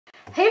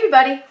Hey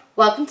everybody,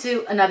 welcome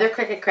to another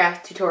Cricut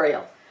craft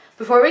tutorial.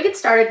 Before we get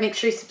started, make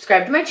sure you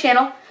subscribe to my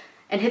channel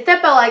and hit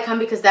that bell icon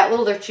because that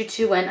will alert you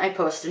to when I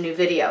post a new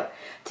video.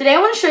 Today I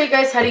want to show you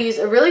guys how to use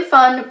a really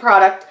fun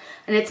product,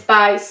 and it's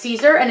by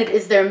Siser, and it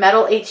is their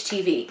Metal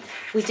HTV.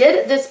 We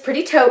did this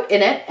pretty tote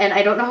in it, and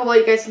I don't know how well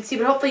you guys can see,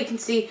 but hopefully you can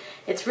see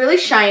it's really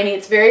shiny.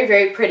 It's very,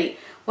 very pretty.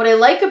 What I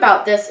like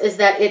about this is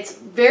that it's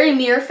very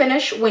mirror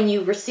finish when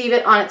you receive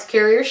it on its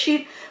carrier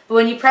sheet, but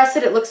when you press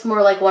it, it looks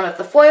more like one of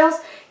the foils.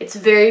 It's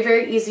very,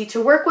 very easy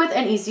to work with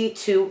and easy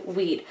to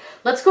weed.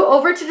 Let's go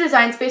over to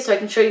Design Space so I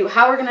can show you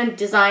how we're going to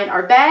design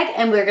our bag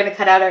and we're going to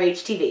cut out our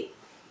HTV.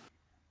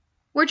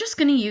 We're just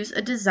going to use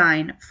a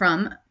design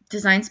from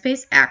Design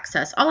Space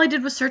Access. All I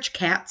did was search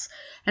cats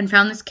and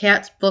found this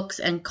cats, books,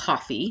 and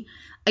coffee.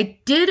 I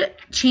did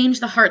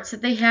change the hearts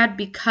that they had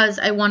because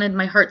I wanted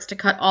my hearts to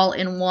cut all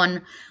in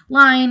one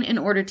line in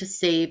order to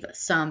save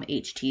some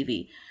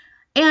HTV.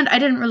 And I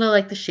didn't really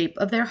like the shape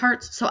of their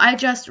hearts, so I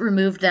just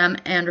removed them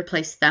and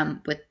replaced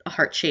them with a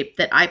heart shape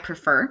that I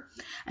prefer.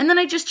 And then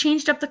I just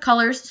changed up the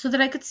colors so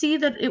that I could see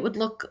that it would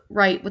look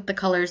right with the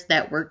colors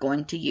that we're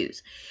going to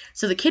use.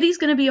 So the kitty's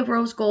going to be a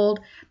rose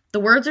gold, the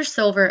words are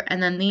silver,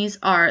 and then these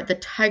are the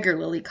tiger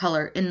lily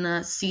color in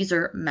the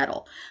Siser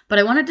Metal. But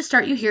I wanted to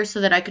start you here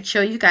so that I could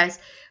show you guys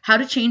how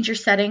to change your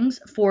settings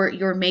for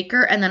your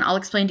maker, and then I'll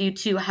explain to you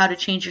too how to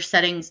change your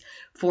settings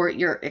for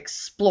your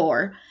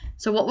Explore.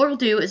 So what we'll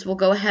do is we'll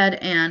go ahead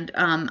and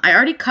I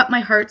already cut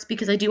my hearts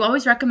because I do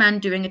always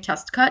recommend doing a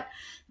test cut,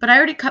 but I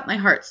already cut my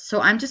hearts. So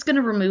I'm just going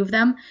to remove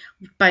them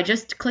by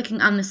just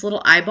clicking on this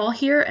little eyeball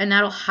here, and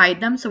that'll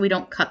hide them so we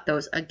don't cut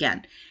those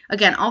again.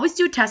 Again, always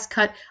do a test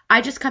cut.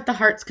 I just cut the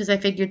hearts because I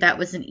figured that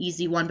was an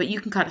easy one, but you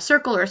can cut a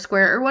circle or a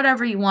square or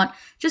whatever you want,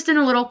 just in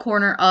a little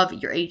corner of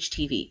your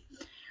HTV.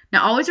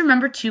 Now always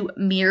remember to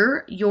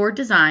mirror your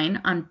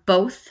design on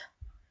both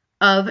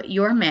of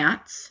your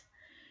mats.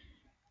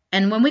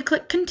 And when we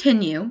click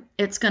continue,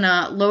 it's going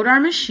to load our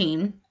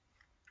machine.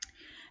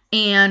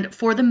 And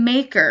for the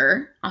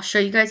maker, I'll show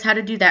you guys how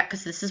to do that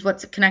because this is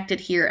what's connected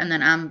here. And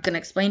then I'm going to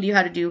explain to you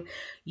how to do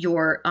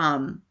your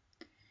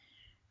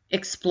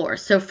Explore.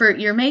 So for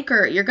your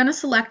maker, you're going to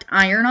select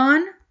iron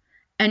on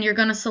and you're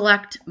going to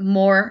select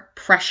more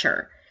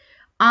pressure.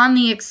 On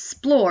the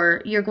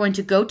Explore, you're going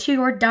to go to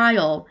your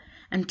dial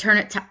and turn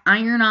it to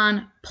iron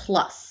on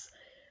plus.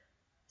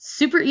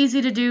 Super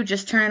easy to do.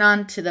 Just turn it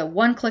on to the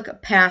one click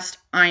past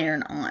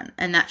iron on,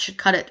 and that should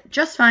cut it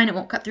just fine. It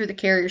won't cut through the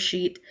carrier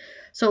sheet.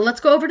 So let's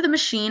go over to the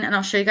machine and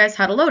I'll show you guys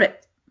how to load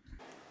it.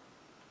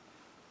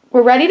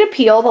 We're ready to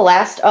peel the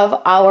last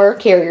of our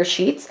carrier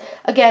sheets.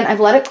 Again, I've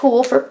let it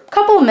cool for a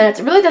couple of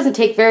minutes. It really doesn't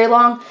take very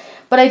long,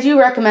 but I do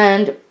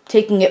recommend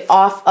taking it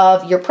off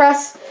of your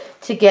press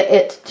to get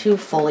it to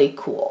fully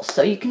cool.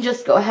 So you can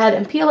just go ahead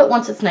and peel it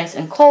once it's nice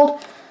and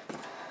cold.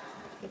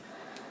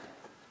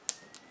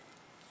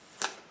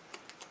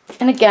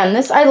 And again,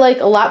 this I like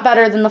a lot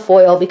better than the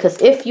foil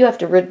because if you have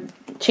to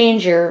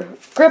change your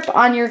grip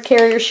on your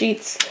carrier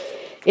sheets,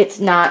 it's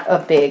not a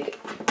big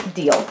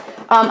deal.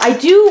 I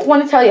do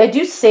want to tell you, I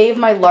do save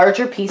my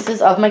larger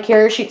pieces of my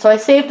carrier sheet. So I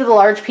saved the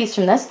large piece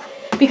from this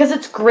because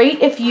it's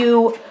great if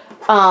you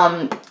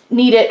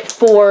need it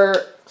for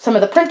some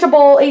of the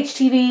printable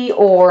HTV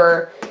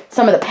or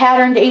some of the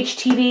patterned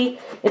HTV.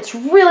 It's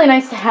really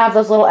nice to have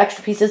those little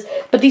extra pieces.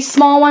 But these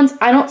small ones,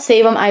 I don't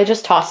save them, I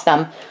just toss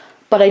them.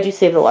 But I do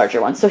save the larger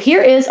ones. So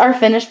here is our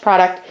finished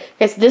product.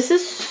 Guys, this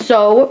is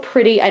so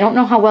pretty. I don't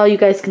know how well you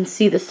guys can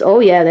see this. Oh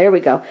yeah, there we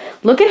go.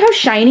 Look at how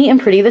shiny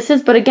and pretty this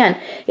is. But again,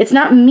 it's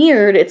not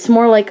mirrored. It's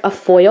more like a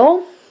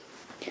foil.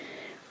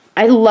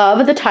 I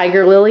love the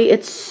tiger lily.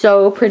 It's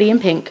so pretty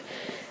and pink.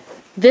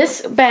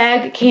 This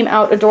bag came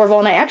out adorable,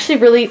 and I actually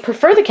really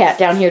prefer the cat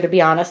down here, to be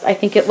honest. I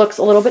think it looks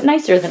a little bit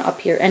nicer than up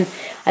here, and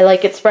I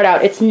like it spread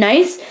out. It's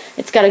nice.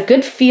 It's got a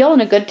good feel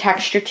and a good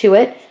texture to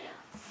it.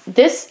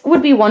 This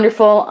would be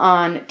wonderful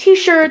on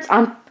t-shirts,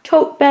 on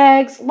tote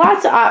bags,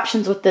 lots of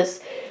options with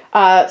this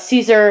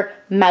Siser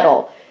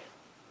Metal.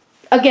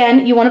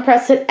 Again, you want to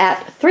press it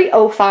at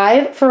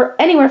 305 for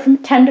anywhere from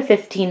 10 to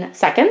 15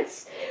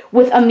 seconds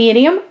with a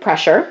medium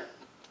pressure.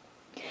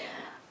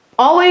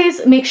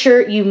 Always make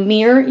sure you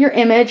mirror your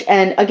image,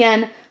 and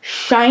again,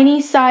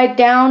 shiny side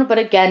down, but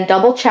again,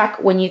 double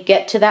check when you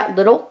get to that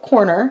little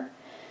corner.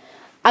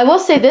 I will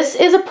say this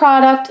is a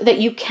product that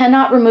you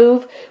cannot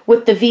remove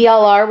with the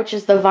VLR, which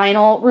is the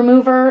vinyl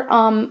remover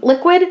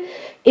liquid.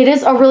 It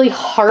is a really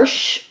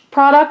harsh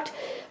product,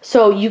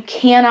 so you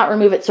cannot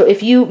remove it. So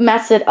if you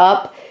mess it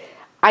up,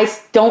 I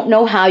don't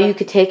know how you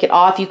could take it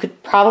off. You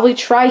could probably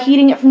try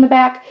heating it from the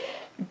back,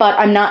 but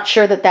I'm not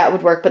sure that that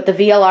would work. But the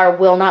VLR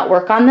will not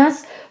work on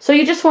this. So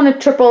you just want to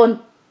triple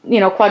and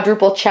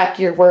quadruple check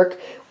your work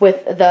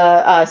with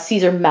the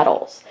Siser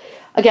Metals.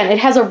 Again, it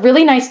has a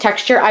really nice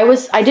texture.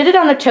 I did it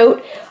on a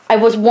tote. I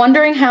was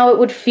wondering how it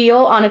would feel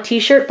on a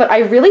t-shirt, but I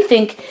really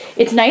think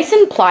it's nice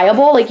and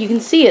pliable. Like you can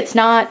see, it's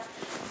not,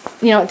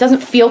 it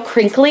doesn't feel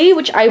crinkly,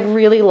 which I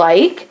really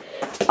like.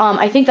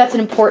 I think that's an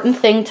important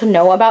thing to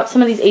know about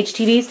some of these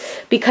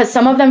HTVs, because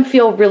some of them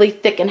feel really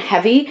thick and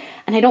heavy,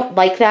 and I don't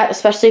like that,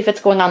 especially if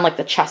it's going on like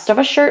the chest of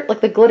a shirt.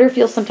 Like the glitter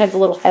feels sometimes a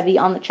little heavy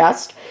on the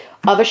chest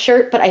of a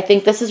shirt, but I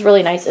think this is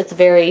really nice. It's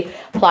very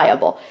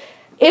pliable.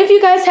 If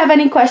you guys have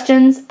any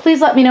questions,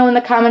 please let me know in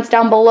the comments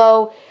down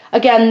below.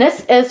 Again,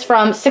 this is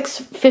from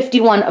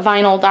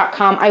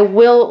 651vinyl.com. I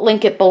will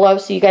link it below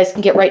so you guys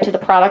can get right to the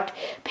product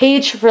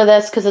page for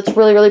this, because it's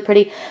really, really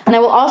pretty. And I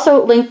will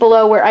also link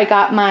below where I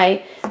got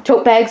my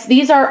tote bags.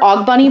 These are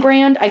Og Bunny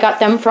brand. I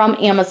got them from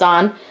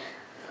Amazon.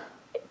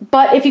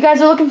 But if you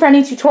guys are looking for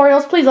any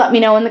tutorials, please let me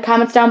know in the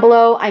comments down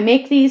below. I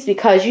make these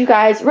because you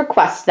guys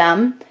request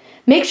them.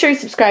 Make sure you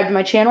subscribe to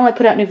my channel. I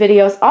put out new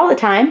videos all the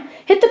time.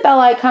 Hit the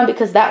bell icon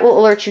because that will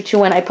alert you to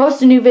when I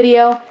post a new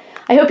video.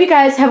 I hope you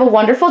guys have a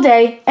wonderful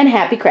day and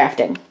happy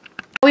crafting.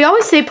 We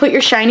always say put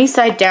your shiny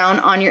side down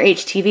on your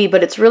HTV,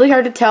 but it's really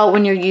hard to tell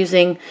when you're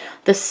using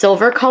the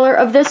silver color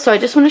of this, so I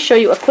just want to show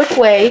you a quick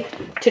way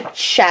to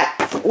check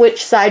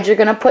which side you're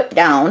going to put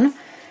down.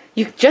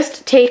 You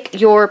just take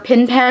your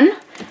pin pen,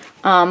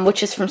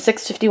 which is from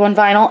 651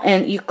 Vinyl,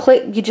 and you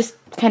just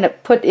kind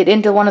of put it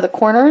into one of the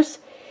corners,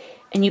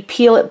 and you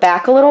peel it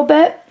back a little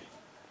bit,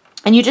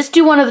 and you just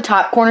do one of the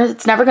top corners.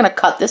 It's never going to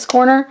cut this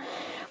corner.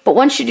 But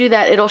once you do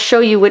that, it'll show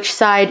you which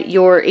side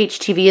your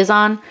HTV is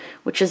on,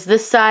 which is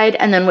this side,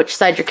 and then which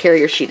side your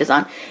carrier sheet is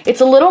on.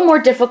 It's a little more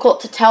difficult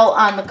to tell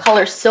on the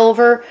color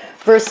silver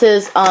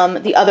versus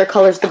the other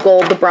colors, the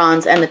gold, the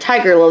bronze, and the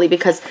tiger lily,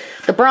 because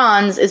the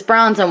bronze is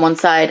bronze on one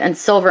side and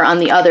silver on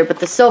the other,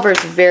 but the silver is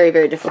very,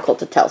 very difficult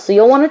to tell. So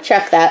you'll want to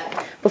check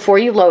that before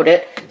you load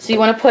it. So you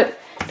want to put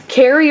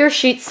carrier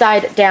sheet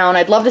side down.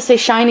 I'd love to say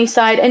shiny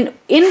side, and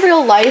in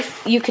real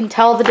life, you can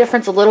tell the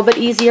difference a little bit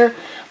easier,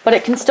 but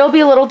it can still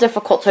be a little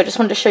difficult, so I just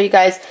wanted to show you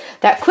guys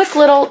that quick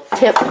little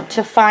tip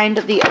to find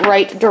the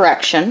right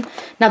direction.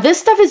 Now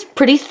this stuff is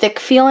pretty thick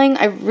feeling.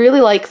 I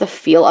really like the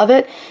feel of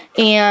it,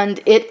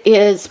 and it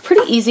is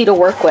pretty easy to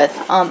work with.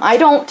 I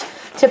don't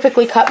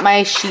typically cut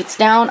my sheets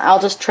down. I'll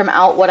just trim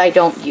out what I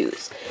don't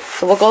use.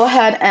 So we'll go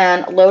ahead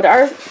and load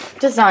our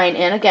design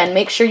in. Again,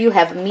 make sure you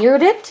have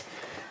mirrored it.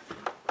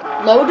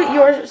 Load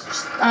your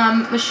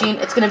machine.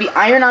 It's going to be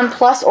iron-on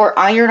plus or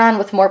iron-on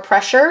with more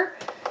pressure.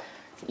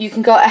 You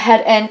can go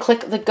ahead and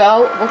click the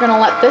go. We're going to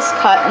let this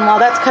cut, and while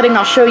that's cutting,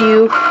 I'll show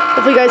you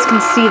if you guys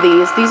can see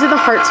these. These are the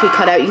hearts we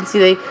cut out. You can see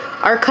they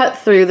are cut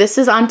through. This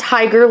is on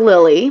Tiger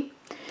Lily,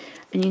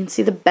 and you can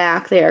see the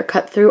back. They are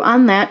cut through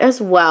on that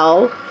as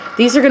well.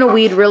 These are going to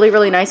weed really,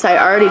 really nice. I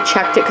already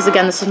checked it because,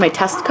 again, this is my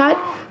test cut,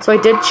 so I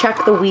did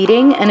check the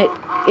weeding, and it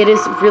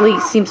really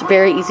seems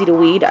very easy to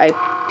weed. I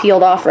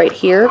peeled off right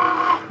here,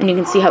 and you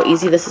can see how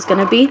easy this is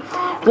going to be.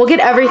 We'll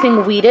get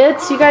everything weeded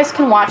so you guys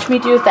can watch me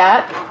do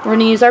that. We're going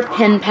to use our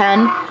pin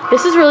pen.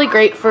 This is really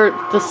great for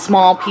the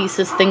small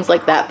pieces, things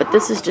like that, but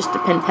this is just a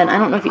pin pen. I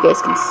don't know if you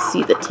guys can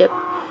see the tip.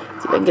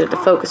 See if I can get it to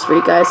focus for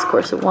you guys. Of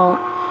course it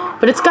won't.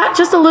 But it's got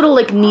just a little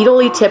like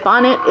needly tip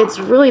on it. It's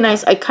really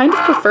nice. I kind of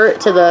prefer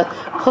it to the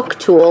hook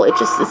tool.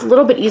 It's a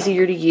little bit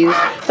easier to use,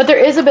 but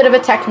there is a bit of a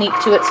technique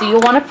to it, so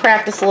you'll want to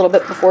practice a little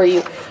bit before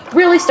you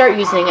really start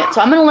using it.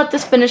 So I'm going to let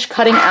this finish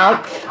cutting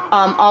out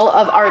all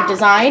of our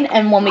design,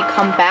 and when we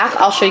come back,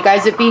 I'll show you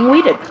guys it being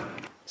weeded.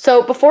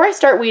 So before I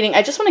start weeding,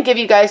 I just want to give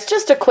you guys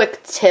just a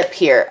quick tip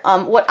here.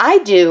 What I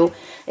do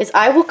is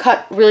I will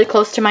cut really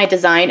close to my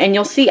design, and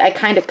you'll see I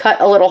kind of cut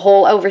a little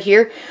hole over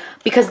here,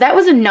 because that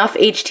was enough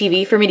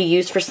HTV for me to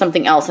use for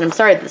something else. And I'm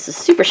sorry this is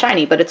super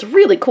shiny, but it's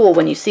really cool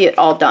when you see it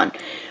all done.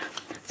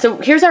 So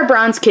here's our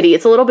bronze kitty.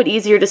 It's a little bit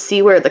easier to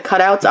see where the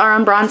cutouts are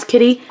on bronze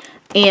kitty.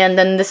 And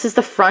then this is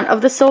the front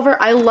of the silver.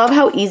 I love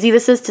how easy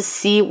this is to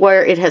see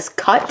where it has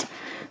cut.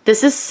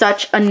 This is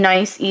such a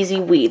nice, easy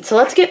weed. So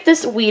let's get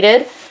this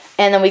weeded,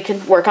 and then we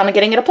can work on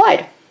getting it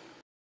applied.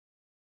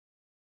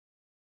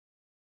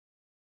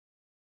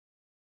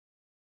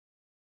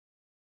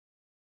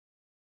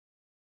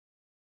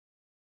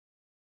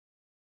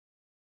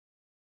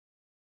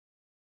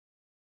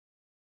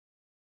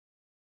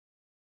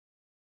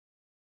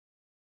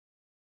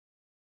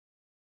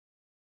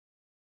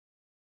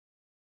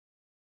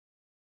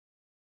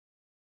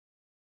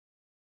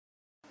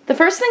 The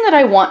first thing that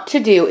I want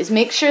to do is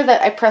make sure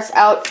that I press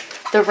out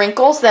the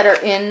wrinkles that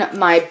are in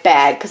my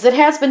bag, because it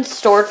has been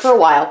stored for a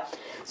while.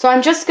 So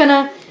I'm just going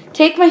to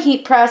take my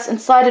heat press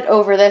and slide it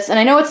over this, and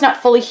I know it's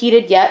not fully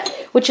heated yet,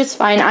 which is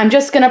fine. I'm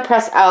just going to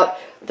press out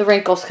the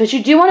wrinkles, because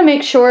you do want to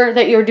make sure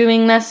that you're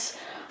doing this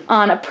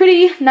on a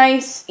pretty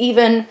nice,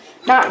 even,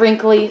 not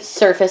wrinkly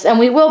surface, and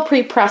we will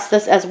pre-press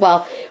this as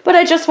well. But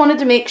I just wanted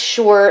to make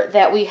sure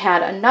that we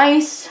had a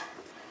nice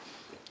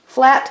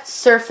flat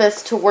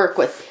surface to work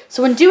with.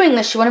 So when doing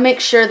this, you want to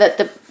make sure that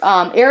the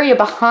area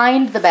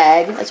behind the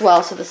bag as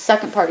well, so the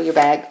second part of your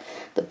bag,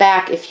 the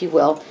back if you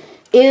will,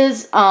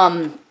 is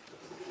nice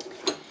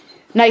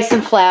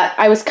and flat.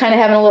 I was kind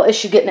of having a little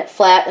issue getting it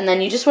flat, and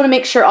then you just want to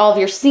make sure all of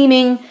your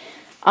seaming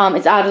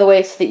is out of the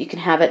way so that you can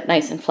have it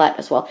nice and flat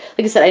as well.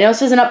 Like I said, I know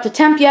this isn't up to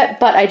temp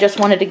yet, but I just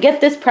wanted to get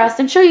this pressed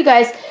and show you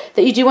guys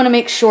that you do want to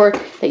make sure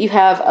that you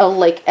have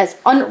a as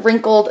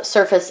unwrinkled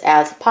surface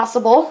as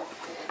possible.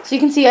 So you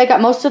can see I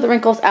got most of the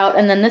wrinkles out,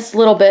 and then this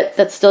little bit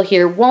that's still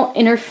here won't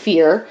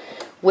interfere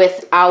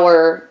with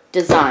our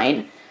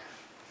design.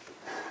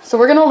 So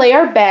we're gonna lay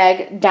our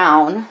bag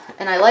down,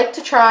 and I like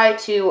to try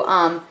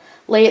to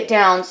lay it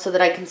down so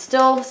that I can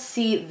still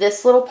see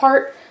this little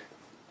part,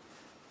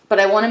 but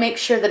I wanna make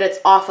sure that it's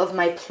off of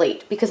my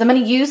plate because I'm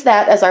gonna use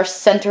that as our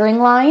centering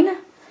line.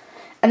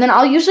 And then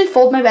I'll usually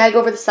fold my bag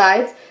over the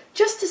sides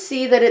just to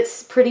see that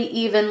it's pretty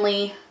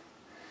evenly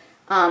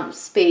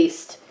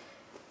spaced,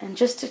 and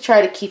just to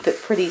try to keep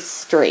it pretty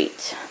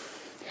straight.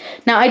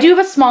 Now I do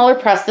have a smaller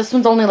press. This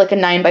one's only like a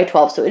 9 by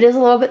 12, so it is a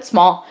little bit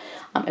small.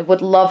 I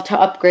would love to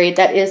upgrade.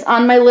 That is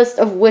on my list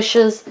of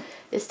wishes,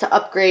 is to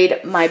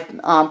upgrade my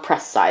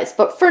press size.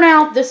 But for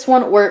now, this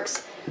one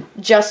works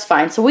just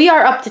fine. So we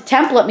are up to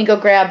temp. Let me go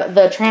grab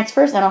the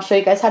transfers and I'll show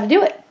you guys how to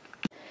do it.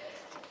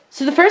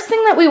 So the first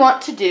thing that we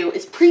want to do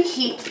is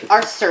preheat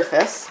our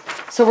surface.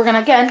 So we're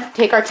gonna, again,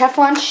 take our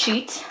Teflon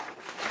sheet,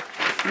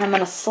 and I'm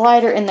gonna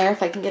slide her in there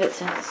if I can get it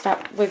to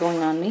stop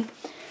wiggling on me.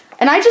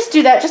 And I just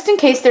do that just in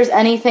case there's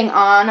anything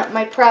on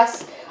my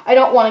press. I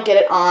don't want to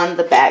get it on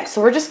the bag.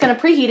 So we're just going to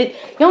preheat it.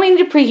 You only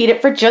need to preheat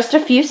it for just a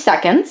few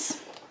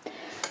seconds.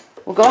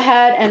 We'll go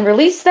ahead and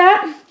release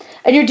that.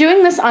 And you're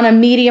doing this on a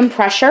medium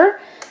pressure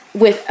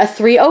with a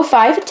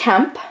 305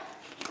 temp.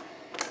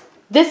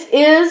 This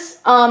is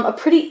a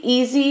pretty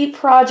easy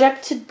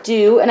project to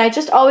do. And I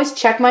just always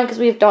check mine because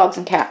we have dogs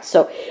and cats.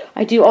 So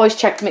I do always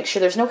check to make sure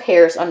there's no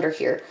hairs under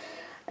here.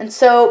 And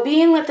so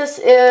being that this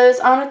is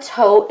on a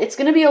tote, it's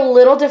going to be a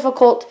little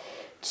difficult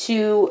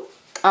to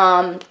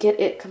get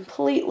it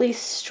completely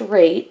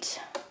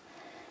straight,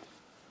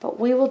 but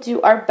we will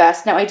do our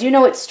best. Now I do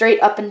know it's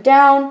straight up and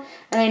down,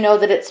 and I know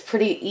that it's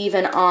pretty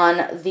even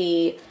on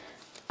the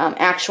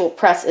actual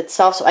press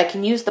itself, so I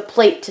can use the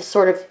plate to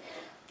sort of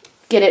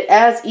get it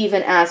as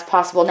even as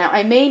possible. Now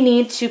I may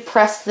need to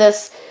press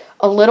this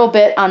a little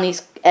bit on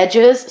these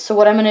edges, so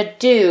what I'm going to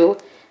do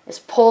is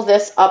pull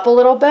this up a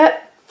little bit,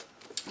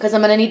 because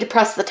I'm going to need to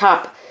press the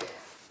top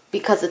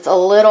because it's a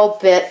little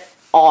bit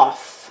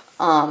off.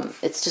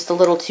 It's just a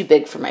little too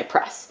big for my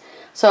press.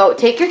 So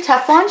take your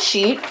Teflon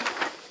sheet,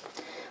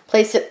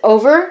 place it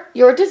over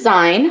your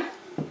design,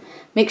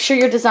 make sure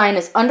your design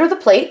is under the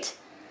plate,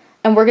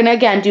 and we're going to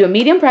again do a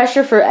medium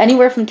pressure for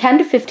anywhere from 10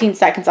 to 15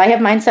 seconds. I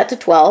have mine set to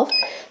 12.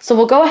 So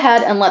we'll go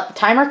ahead and let the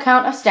timer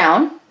count us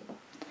down.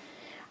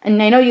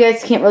 And I know you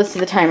guys can't really see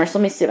the timer, so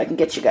let me see if I can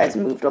get you guys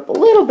moved up a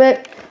little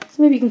bit.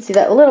 So maybe you can see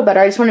that a little better.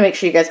 I just want to make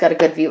sure you guys got a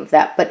good view of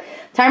that. But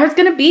timer's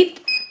going to beep.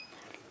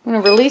 I'm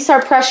going to release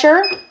our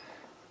pressure.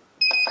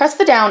 Press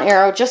the down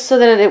arrow just so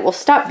that it will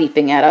stop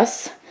beeping at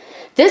us.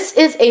 This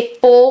is a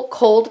full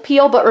cold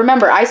peel, but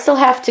remember, I still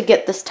have to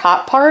get this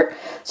top part.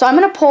 So I'm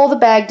going to pull the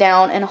bag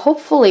down, and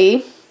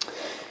hopefully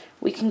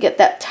we can get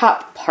that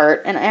top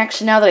part. And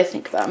actually, now that I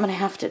think about it, I'm going to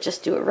have to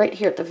just do it right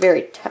here at the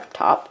very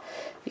top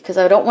because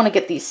I don't want to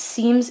get these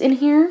seams in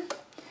here.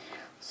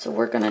 So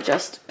we're going to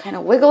just kind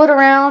of wiggle it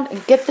around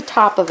and get the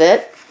top of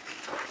it.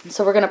 And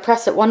so we're going to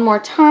press it one more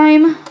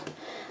time.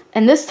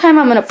 And this time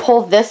I'm going to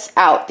pull this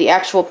out, the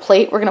actual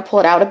plate. We're going to pull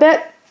it out a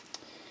bit.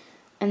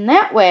 And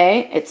that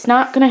way, it's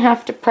not going to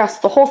have to press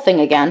the whole thing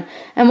again.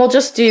 And we'll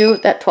just do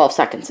that 12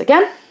 seconds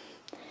again.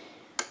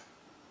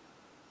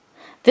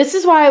 This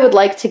is why I would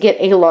like to get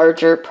a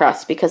larger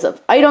press, because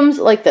of items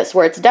like this,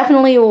 where it's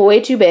definitely way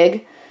too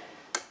big.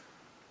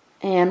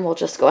 And we'll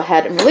just go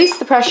ahead and release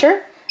the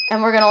pressure.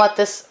 And we're going to let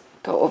this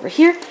go over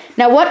here.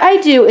 Now what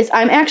I do is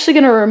I'm actually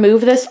going to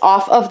remove this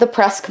off of the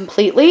press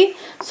completely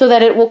so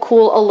that it will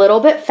cool a little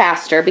bit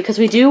faster, because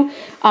we do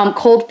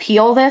cold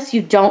peel this.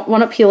 You don't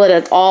want to peel it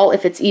at all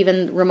if it's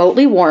even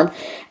remotely warm.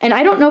 And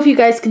I don't know if you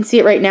guys can see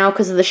it right now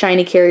because of the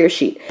shiny carrier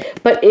sheet,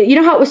 but you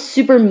know how it was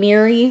super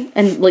mirrory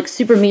and like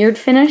super mirrored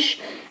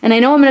finish? And I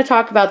know I'm going to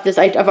talk about this.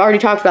 I've already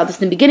talked about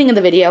this in the beginning of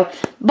the video,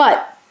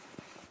 but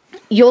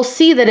you'll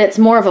see that it's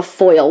more of a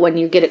foil when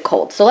you get it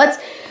cold. So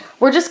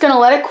we're just going to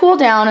let it cool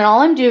down, and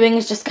all I'm doing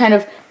is just kind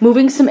of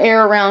moving some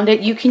air around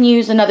it. You can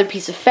use another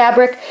piece of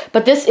fabric,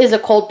 but this is a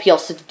cold peel,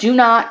 so do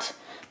not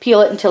peel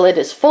it until it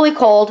is fully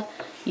cold.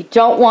 You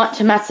don't want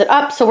to mess it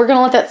up, so we're going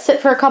to let that sit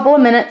for a couple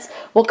of minutes.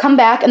 We'll come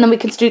back, and then we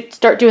can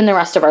start doing the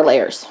rest of our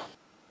layers.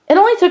 It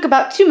only took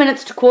about 2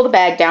 minutes to cool the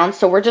bag down,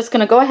 so we're just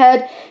going to go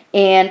ahead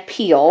and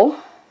peel.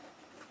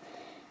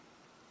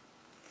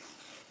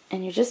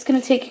 And you're just going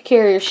to take your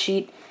carrier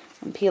sheet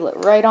and peel it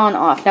right on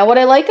off. Now what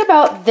I like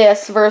about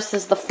this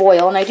versus the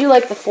foil, and I do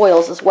like the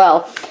foils as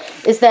well,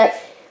 is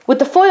that with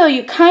the foil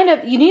you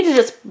need to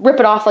just rip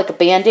it off like a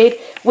band-aid.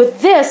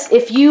 With this,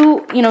 if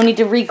you need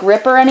to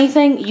re-grip or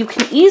anything, you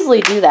can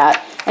easily do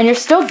that, and you're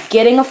still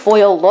getting a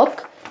foil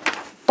look,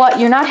 but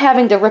you're not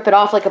having to rip it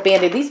off like a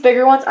band-aid. These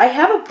bigger ones, I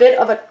have a bit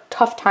of a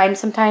tough time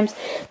sometimes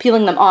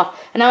peeling them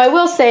off. And now I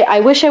will say,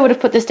 I wish I would have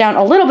put this down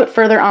a little bit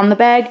further on the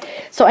bag,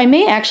 so I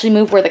may actually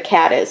move where the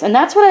cat is. And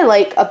that's what I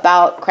like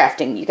about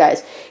crafting, you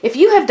guys. If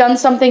you have done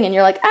something and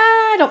you're like,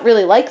 I don't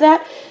really like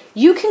that,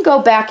 you can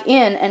go back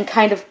in and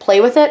kind of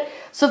play with it.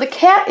 So the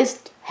cat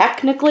is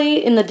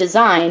technically in the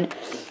design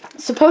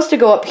supposed to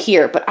go up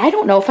here, but I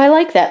don't know if I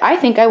like that. I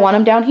think I want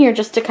them down here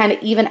just to kind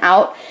of even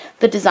out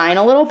the design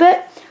a little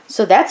bit.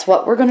 So that's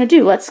what we're gonna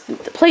do. Let's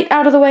get the plate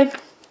out of the way.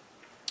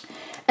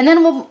 And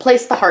then we'll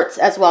place the hearts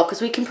as well,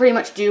 because we can pretty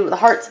much do the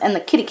hearts and the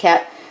kitty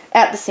cat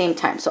at the same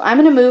time. So I'm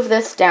gonna move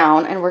this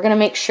down, and we're gonna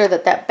make sure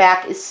that that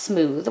back is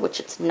smooth, which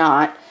it's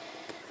not.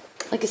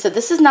 Like I said,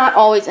 this is not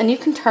always, and you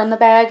can turn the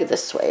bag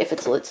this way if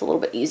it's a little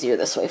bit easier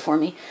this way for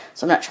me.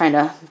 So I'm not trying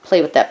to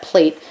play with that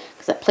plate,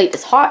 because that plate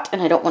is hot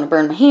and I don't want to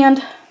burn my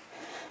hand.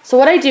 So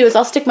what I do is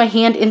I'll stick my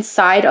hand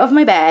inside of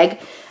my bag,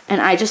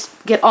 and I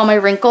just get all my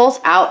wrinkles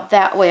out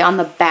that way on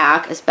the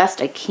back as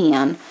best I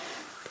can.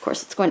 Of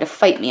course, it's going to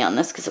fight me on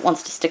this because it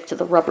wants to stick to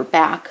the rubber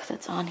back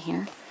that's on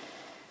here.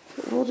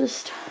 But we're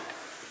just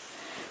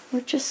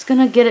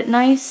gonna get it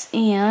nice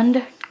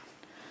and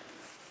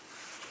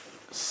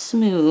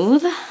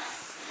smooth.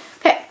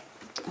 Okay,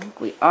 I think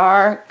we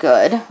are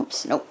good.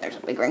 Oops, nope, there's a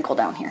big wrinkle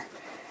down here.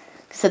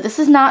 So this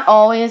is not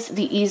always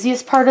the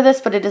easiest part of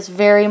this, but it is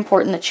very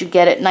important that you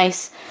get it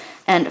nice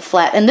and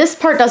flat. And this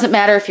part doesn't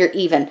matter if you're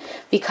even,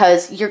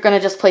 because you're gonna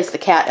just place the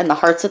cat and the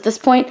hearts at this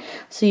point.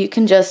 So you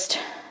can just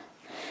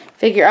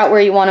figure out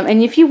where you want them.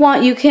 And if you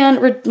want, you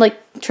can like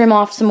trim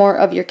off some more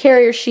of your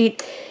carrier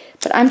sheet,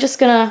 but I'm just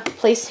gonna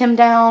place him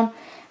down.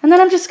 And then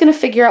I'm just going to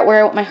figure out where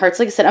I want my hearts.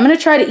 Like I said, I'm going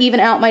to try to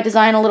even out my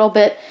design a little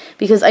bit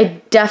because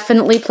I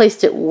definitely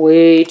placed it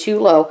way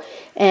too low.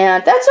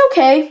 And that's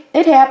okay.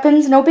 It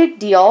happens. No big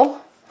deal.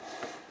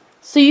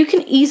 So you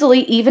can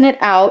easily even it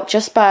out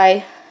just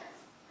by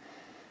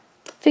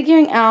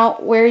figuring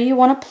out where you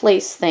want to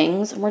place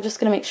things. And we're just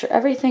going to make sure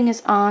everything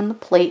is on the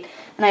plate.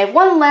 And I have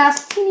one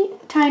last teeny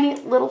tiny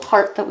little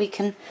heart that we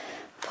can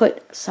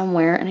put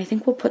somewhere. And I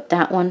think we'll put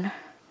that one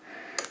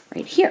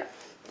right here.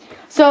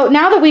 So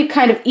now that we've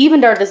kind of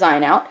evened our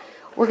design out,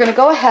 we're going to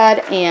go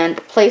ahead and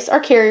place our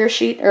carrier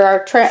sheet or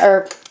our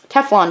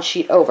Teflon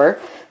sheet over,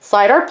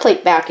 slide our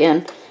plate back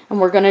in, and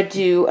we're going to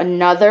do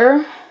another,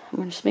 I'm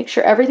going to just make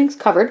sure everything's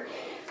covered.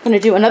 I'm going to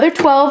do another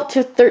 12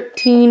 to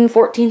 13,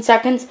 14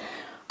 seconds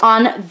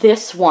on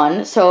this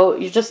one. So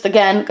you're just,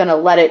 again, going to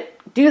let it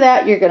do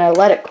that. You're going to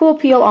let it cool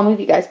peel. I'll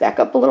move you guys back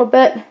up a little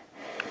bit.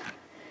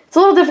 It's a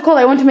little difficult.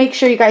 I want to make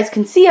sure you guys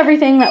can see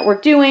everything that we're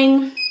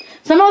doing.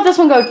 So I'm going to let this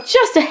one go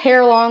just a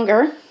hair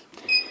longer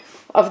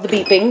of the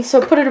beeping.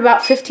 So put it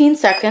about 15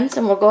 seconds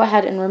and we'll go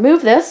ahead and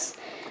remove this.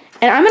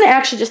 And I'm going to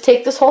actually just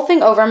take this whole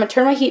thing over. I'm going to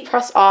turn my heat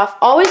press off.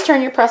 Always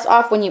turn your press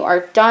off when you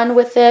are done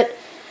with it.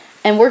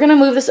 And we're going to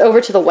move this over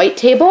to the white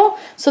table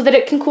so that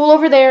it can cool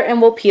over there, and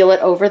we'll peel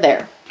it over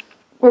there.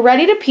 We're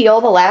ready to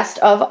peel the last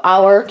of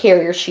our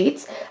carrier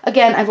sheets.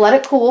 Again, I've let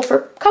it cool for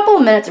a couple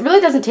of minutes. It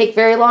really doesn't take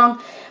very long,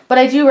 but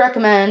I do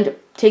recommend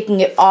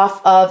taking it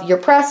off of your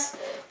press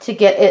to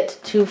get it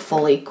to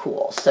fully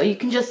cool. So you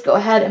can just go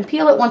ahead and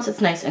peel it once it's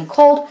nice and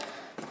cold.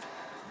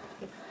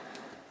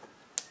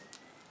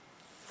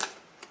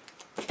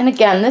 And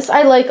again, this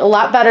I like a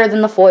lot better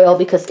than the foil,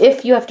 because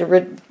if you have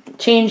to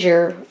change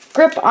your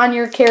grip on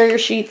your carrier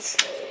sheets,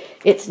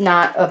 it's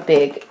not a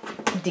big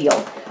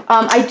deal.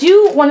 I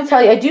do want to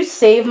tell you, I do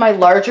save my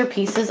larger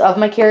pieces of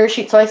my carrier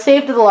sheet. So I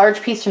saved the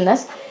large piece from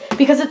this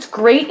because it's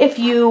great if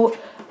you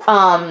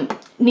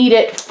need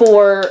it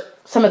for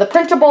some of the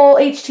printable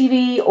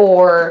HTV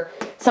or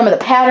some of the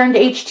patterned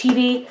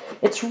HTV.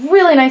 It's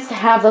really nice to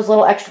have those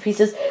little extra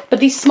pieces. But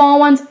these small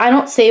ones, I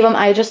don't save them,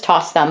 I just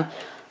toss them.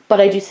 But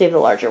I do save the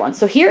larger ones.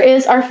 So here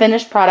is our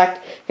finished product.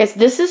 Guys,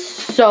 this is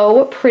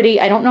so pretty.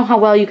 I don't know how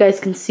well you guys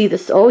can see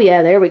this. Oh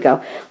yeah, there we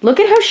go. Look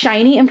at how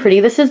shiny and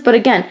pretty this is. But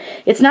again,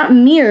 it's not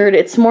mirrored.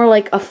 It's more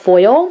like a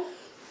foil.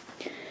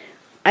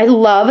 I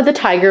love the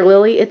tiger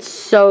lily. It's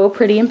so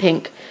pretty and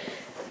pink.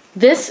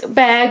 This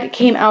bag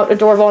came out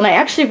adorable, and I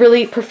actually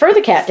really prefer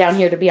the cat down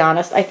here, to be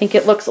honest. I think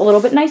it looks a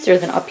little bit nicer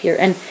than up here,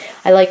 and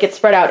I like it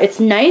spread out. It's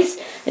nice.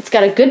 It's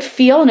got a good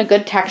feel and a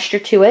good texture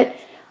to it.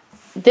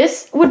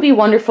 This would be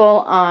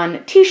wonderful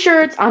on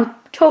t-shirts, on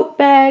tote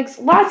bags,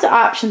 lots of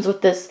options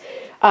with this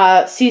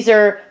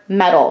Siser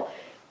Metal.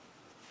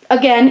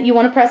 Again, you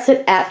want to press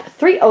it at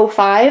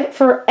 305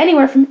 for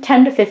anywhere from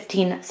 10 to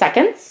 15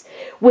 seconds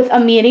with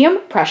a medium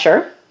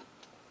pressure.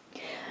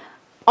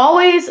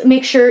 Always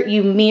make sure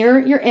you mirror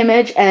your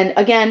image, and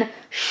again,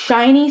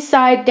 shiny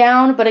side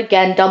down, but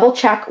again, double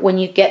check when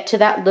you get to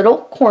that little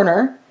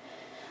corner.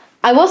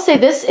 I will say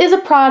this is a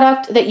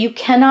product that you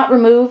cannot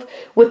remove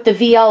with the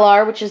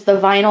VLR, which is the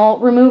vinyl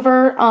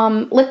remover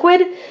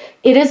liquid.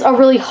 It is a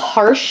really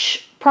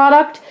harsh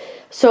product,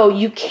 so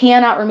you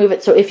cannot remove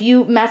it. So if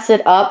you mess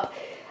it up,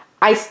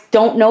 I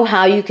don't know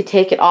how you could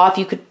take it off.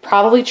 You could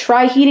probably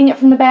try heating it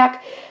from the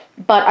back,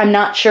 but I'm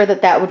not sure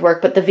that that would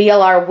work. But the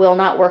VLR will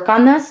not work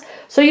on this.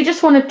 So you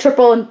just want to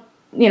triple and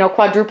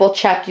quadruple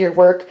check your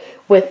work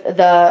with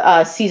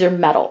the Siser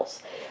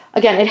Metals.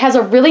 Again, it has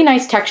a really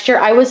nice texture.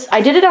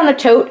 I did it on a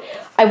tote.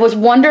 I was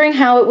wondering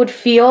how it would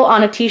feel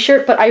on a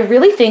t-shirt, but I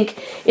really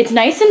think it's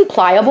nice and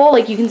pliable.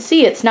 Like you can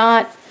see, it's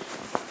not,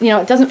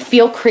 it doesn't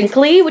feel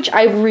crinkly, which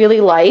I really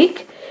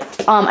like.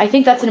 I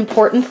think that's an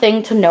important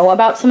thing to know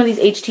about some of these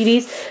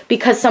HTVs,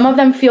 because some of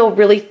them feel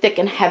really thick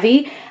and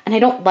heavy, and I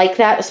don't like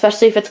that,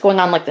 especially if it's going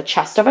on like the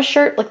chest of a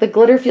shirt. Like the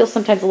glitter feels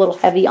sometimes a little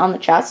heavy on the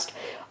chest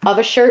of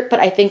a shirt, but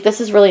I think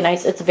this is really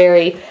nice. It's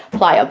very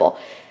pliable.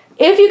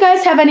 If you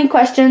guys have any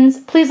questions,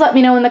 please let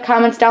me know in the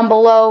comments down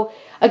below.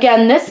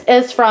 Again, this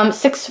is from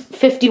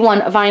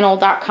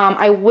 651vinyl.com.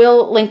 I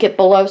will link it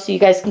below so you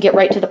guys can get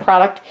right to the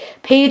product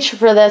page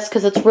for this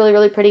because it's really,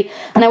 really pretty.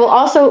 And I will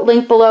also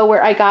link below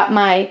where I got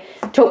my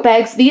tote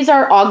bags. These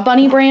are Og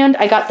Bunny brand.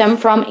 I got them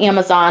from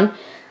Amazon.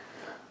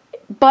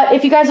 But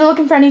if you guys are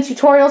looking for any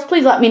tutorials,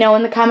 please let me know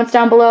in the comments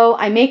down below.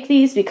 I make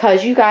these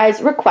because you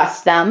guys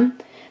request them.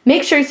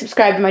 Make sure you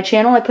subscribe to my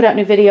channel. I put out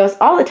new videos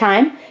all the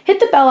time. Hit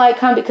the bell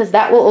icon because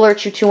that will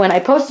alert you to when I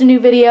post a new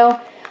video.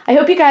 I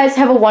hope you guys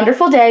have a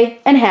wonderful day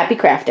and happy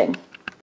crafting.